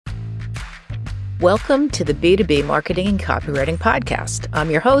Welcome to the B2B Marketing and Copywriting Podcast. I'm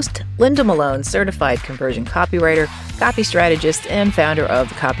your host, Linda Malone, certified conversion copywriter, copy strategist, and founder of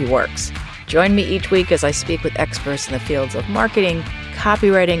Copyworks. Join me each week as I speak with experts in the fields of marketing,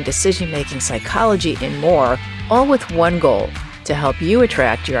 copywriting, decision-making, psychology, and more, all with one goal, to help you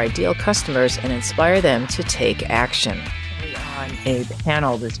attract your ideal customers and inspire them to take action. On a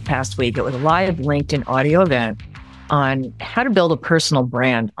panel this past week, it was a live LinkedIn audio event on how to build a personal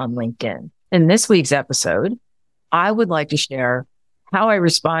brand on LinkedIn. In this week's episode, I would like to share how I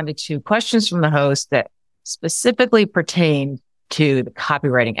responded to questions from the host that specifically pertained to the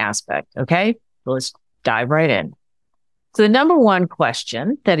copywriting aspect. Okay, so let's dive right in. So the number one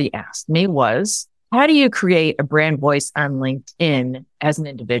question that he asked me was, how do you create a brand voice on LinkedIn as an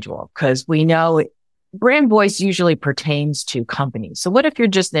individual? Because we know brand voice usually pertains to companies. So what if you're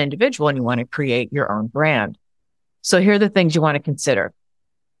just an individual and you want to create your own brand? So here are the things you want to consider.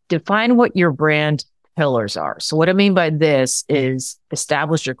 Define what your brand pillars are. So what I mean by this is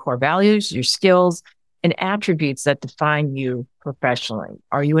establish your core values, your skills, and attributes that define you professionally.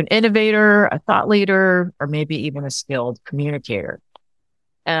 Are you an innovator, a thought leader, or maybe even a skilled communicator?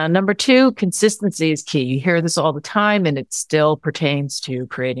 Number two, consistency is key. You hear this all the time, and it still pertains to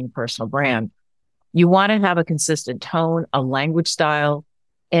creating personal brand. You want to have a consistent tone, a language style,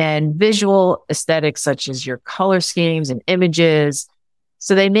 and visual aesthetics such as your color schemes and images.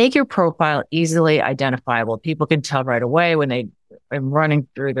 So they make your profile easily identifiable. People can tell right away when they are running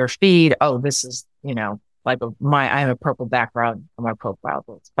through their feed, oh, this is, I have a purple background on my profile.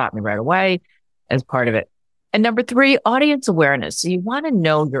 They'll spot me right away as part of it. And number three, audience awareness. So you want to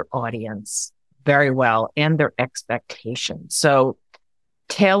know your audience very well and their expectations. So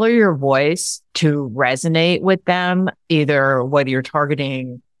tailor your voice to resonate with them, either whether you're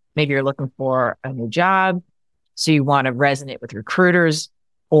targeting, maybe you're looking for a new job, so you want to resonate with recruiters,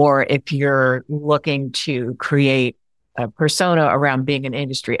 or if you're looking to create a persona around being an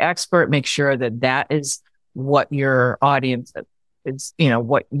industry expert, make sure that that is what your audience is,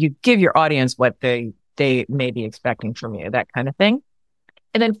 what you give your audience, what they may be expecting from you, that kind of thing.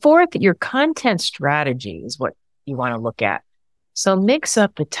 And then fourth, your content strategy is what you want to look at. So mix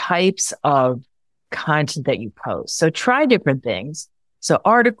up the types of content that you post. So try different things. So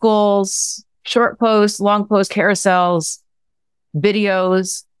articles, short posts, long posts, carousels,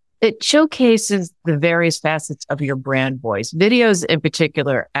 videos. It showcases the various facets of your brand voice. Videos in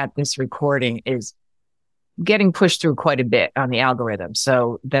particular at this recording is getting pushed through quite a bit on the algorithm.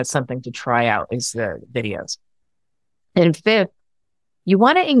 So that's something to try out is the videos. And fifth, you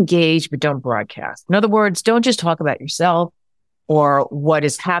want to engage, but don't broadcast. In other words, don't just talk about yourself or what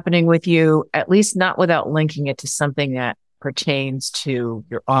is happening with you, at least not without linking it to something that pertains to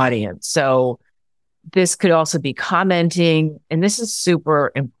your audience. So this could also be commenting, and this is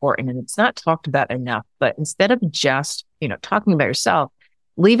super important, and it's not talked about enough, but instead of just, talking about yourself,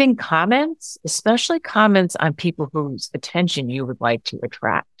 leaving comments, especially comments on people whose attention you would like to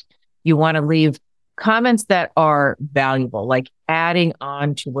attract. You want to leave comments that are valuable, like adding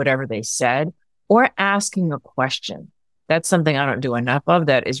on to whatever they said or asking a question. That's something I don't do enough of.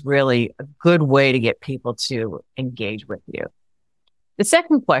 That is really a good way to get people to engage with you. The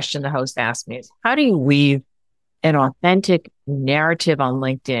second question the host asked me is, how do you weave an authentic narrative on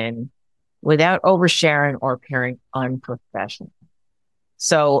LinkedIn without oversharing or appearing unprofessional?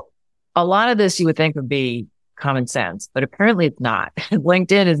 So a lot of this you would think would be common sense, but apparently it's not.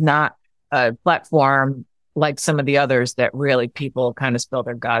 LinkedIn is not a platform like some of the others that really people kind of spill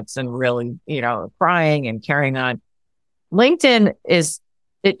their guts and really, crying and carrying on. LinkedIn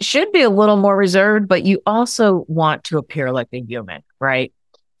it should be a little more reserved, but you also want to appear like a human, right?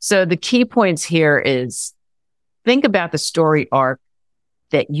 So the key points here is think about the story arc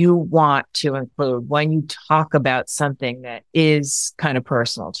that you want to include when you talk about something that is kind of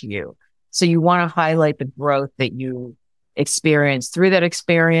personal to you. So you want to highlight the growth that you experienced through that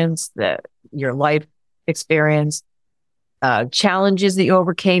experience, your life experience, challenges that you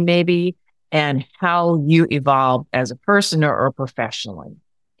overcame maybe, and how you evolved as a person or professionally.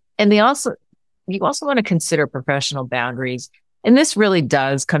 And you also want to consider professional boundaries. And this really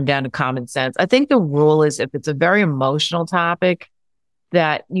does come down to common sense. I think the rule is if it's a very emotional topic,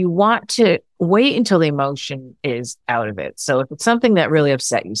 that you want to wait until the emotion is out of it. So if it's something that really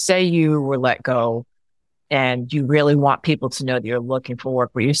upset you, say you were let go and you really want people to know that you're looking for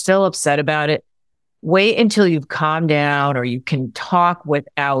work, but you're still upset about it, wait until you've calmed down or you can talk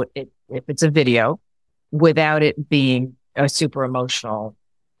without it, if it's a video, without it being a super emotional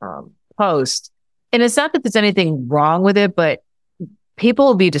post. And it's not that there's anything wrong with it, but people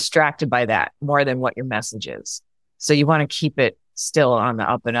will be distracted by that more than what your message is. So you want to keep it still on the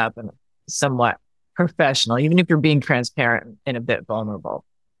up and up and somewhat professional, even if you're being transparent and a bit vulnerable.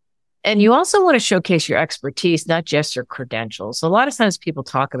 And you also want to showcase your expertise, not just your credentials. So a lot of times people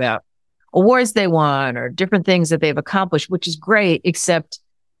talk about awards they won or different things that they've accomplished, which is great, except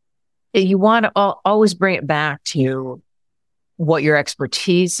you want to always bring it back to what your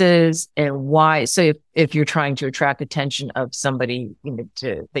expertise is and why. So if you're trying to attract attention of somebody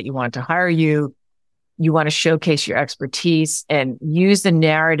that you want to hire you want to showcase your expertise and use the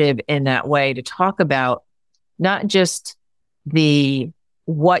narrative in that way to talk about not just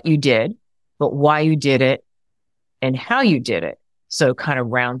what you did, but why you did it and how you did it. So it kind of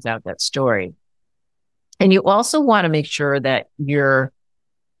rounds out that story. And you also want to make sure that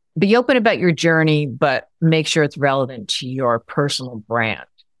be open about your journey, but make sure it's relevant to your personal brand.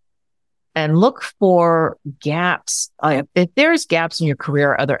 And look for gaps. If there's gaps in your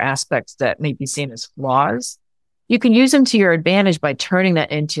career or other aspects that may be seen as flaws, you can use them to your advantage by turning that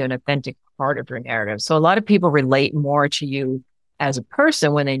into an authentic part of your narrative. So a lot of people relate more to you as a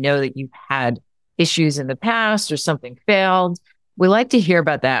person when they know that you've had issues in the past or something failed. We like to hear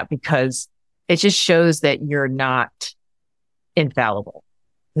about that because it just shows that you're not infallible,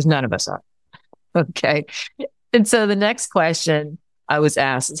 because none of us are. Okay. And so the next question I was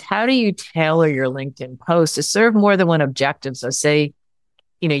asked is, how do you tailor your LinkedIn post to serve more than one objective? So say,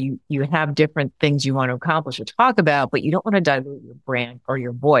 you have different things you want to accomplish or talk about, but you don't want to dilute your brand or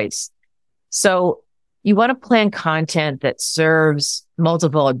your voice. So you want to plan content that serves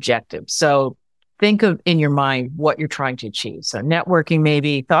multiple objectives. So think of in your mind what you're trying to achieve. So networking,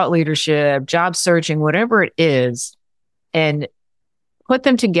 maybe thought leadership, job searching, whatever it is, and put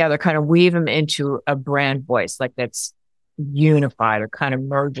them together, kind of weave them into a brand voice, like that's unified or kind of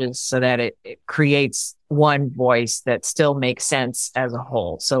merges so that it creates one voice that still makes sense as a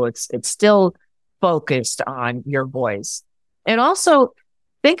whole. So it's still focused on your voice. And also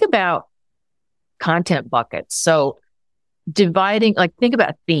think about content buckets. So think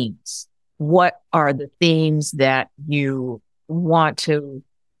about themes. What are the themes that you want to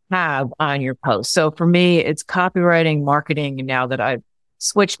have on your post? So for me, it's copywriting, marketing. And now that I've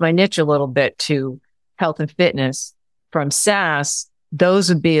switched my niche a little bit to health and fitness from SaaS, those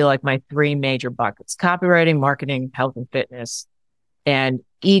would be like my three major buckets: copywriting, marketing, health and fitness. And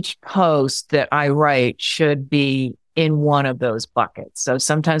each post that I write should be in one of those buckets. So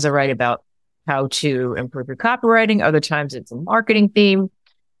sometimes I write about how to improve your copywriting. Other times it's a marketing theme.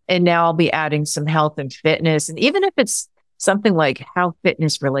 And now I'll be adding some health and fitness. And even if it's something like how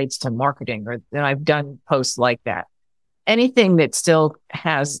fitness relates to marketing, then I've done posts like that. Anything that still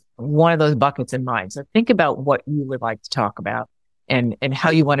has one of those buckets in mind. So think about what you would like to talk about and how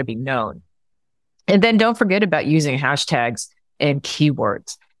you want to be known. And then don't forget about using hashtags and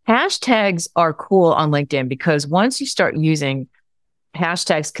keywords. Hashtags are cool on LinkedIn because once you start using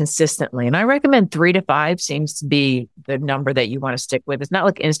hashtags consistently, and I recommend 3 to 5 seems to be the number that you want to stick with. It's not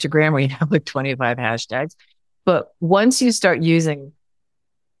like Instagram where you have like 25 hashtags, but once you start using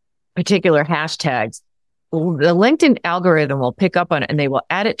particular hashtags, the LinkedIn algorithm will pick up on it and they will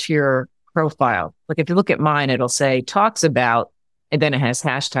add it to your profile. Like if you look at mine, it'll say talks about, and then it has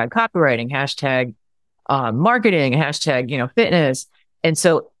hashtag copywriting, hashtag marketing, hashtag, fitness. And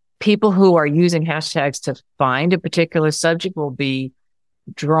so people who are using hashtags to find a particular subject will be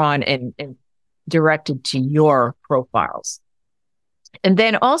drawn and directed to your profiles. And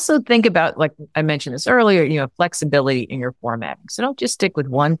then also think about, like I mentioned this earlier, flexibility in your formatting. So don't just stick with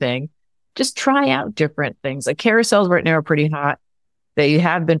one thing. Just try out different things. Like carousels right now are pretty hot. They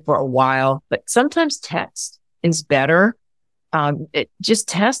have been for a while, but sometimes text is better. Just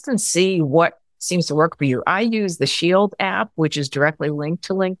test and see what seems to work for you. I use the Shield app, which is directly linked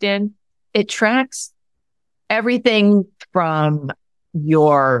to LinkedIn. It tracks everything from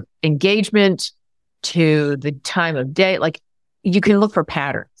your engagement to the time of day. Like you can look for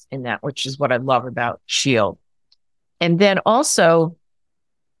patterns in that, which is what I love about Shield. And then also,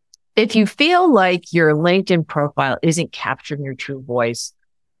 if you feel like your LinkedIn profile isn't capturing your true voice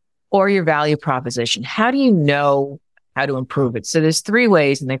or your value proposition, how do you know how to improve it? So there's 3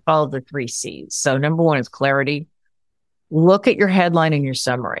 ways and they follow the 3 C's. So number 1 is clarity. Look at your headline and your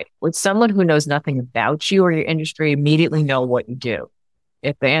summary. Would someone who knows nothing about you or your industry immediately know what you do?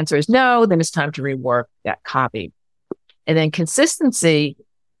 If the answer is no, then it's time to rework that copy. And then consistency,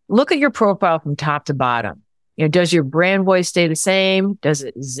 look at your profile from top to bottom. Does your brand voice stay the same? Does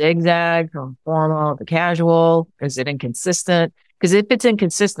it zigzag from formal to casual? Is it inconsistent? Because if it's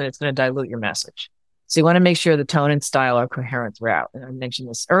inconsistent, it's going to dilute your message. So you want to make sure the tone and style are coherent throughout. And I mentioned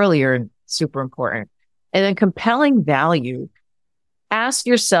this earlier, and super important. And then compelling value. Ask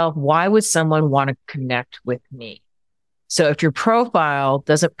yourself, why would someone want to connect with me? So if your profile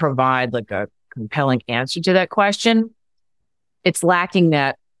doesn't provide like a compelling answer to that question, it's lacking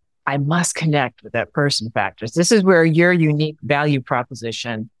that I must connect with that person factors. This is where your unique value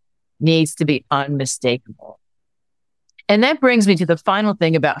proposition needs to be unmistakable. And that brings me to the final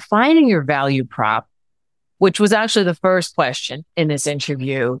thing about finding your value prop, which was actually the first question in this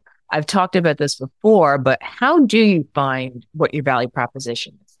interview. I've talked about this before, but how do you find what your value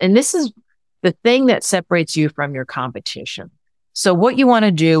proposition is? And this is the thing that separates you from your competition. So what you want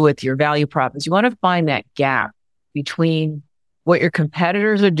to do with your value prop is you want to find that gap between what your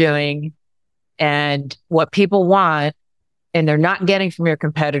competitors are doing and what people want, and they're not getting from your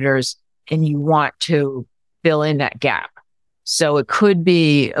competitors, and you want to fill in that gap. So it could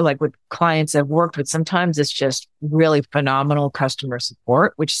be like with clients I've worked with, sometimes it's just really phenomenal customer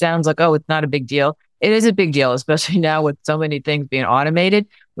support, which sounds like, oh, it's not a big deal. It is a big deal, especially now with so many things being automated.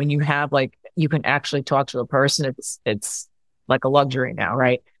 When you have you can actually talk to a person, it's like a luxury now,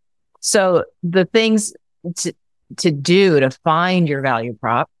 right? So the things to do to find your value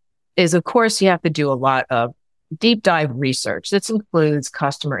prop is, of course, you have to do a lot of deep dive research. This includes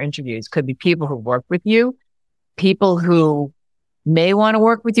customer interviews. Could be people who work with you, people who may want to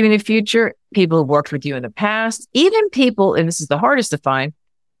work with you in the future, people who worked with you in the past, even people, and this is the hardest to find,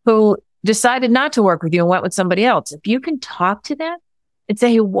 who decided not to work with you and went with somebody else. If you can talk to them and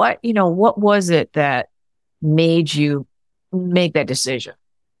say, hey, what was it that made you make that decision?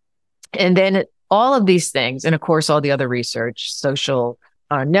 And then all of these things, and of course, all the other research, social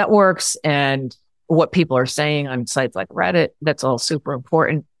networks, and what people are saying on sites like Reddit, that's all super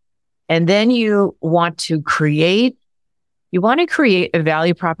important. And then you want to create a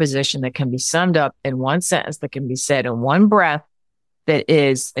value proposition that can be summed up in one sentence, that can be said in one breath, that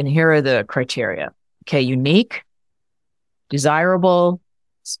is, and here are the criteria. Okay, unique, desirable,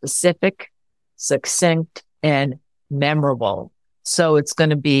 specific, succinct, and memorable. So it's going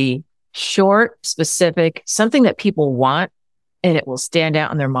to be short, specific, something that people want, and it will stand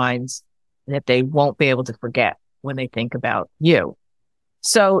out in their minds, and that they won't be able to forget when they think about you.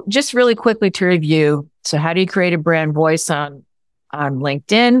 So just really quickly to review. So how do you create a brand voice on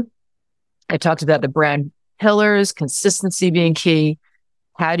LinkedIn? I talked about the brand pillars, consistency being key.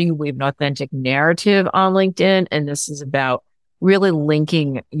 How do you weave an authentic narrative on LinkedIn? And this is about really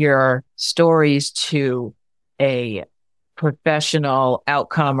linking your stories to a professional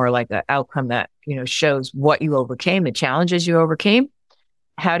outcome, or like an outcome that, shows what you overcame, the challenges you overcame.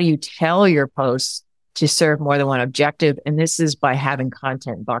 How do you tell your posts to serve more than one objective? And this is by having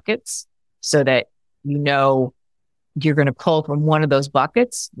content buckets so that you're going to pull from one of those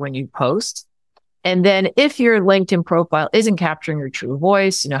buckets when you post. And then if your LinkedIn profile isn't capturing your true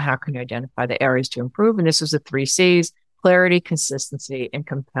voice, how can you identify the areas to improve? And this was the 3 C's: clarity, consistency, and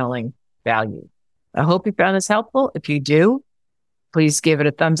compelling value. I hope you found this helpful. If you do, please give it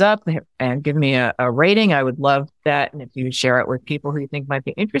a thumbs up and give me a rating. I would love that. And if you share it with people who you think might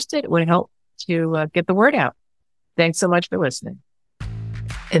be interested, it would help to get the word out. Thanks so much for listening.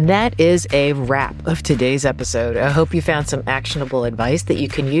 And that is a wrap of today's episode. I hope you found some actionable advice that you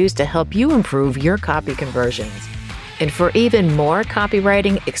can use to help you improve your copy conversions. And for even more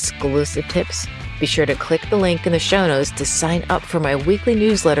copywriting exclusive tips, be sure to click the link in the show notes to sign up for my weekly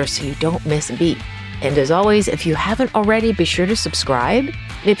newsletter so you don't miss a beat. And as always, if you haven't already, be sure to subscribe.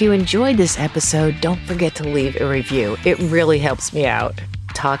 And if you enjoyed this episode, don't forget to leave a review. It really helps me out.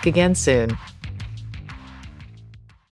 Talk again soon.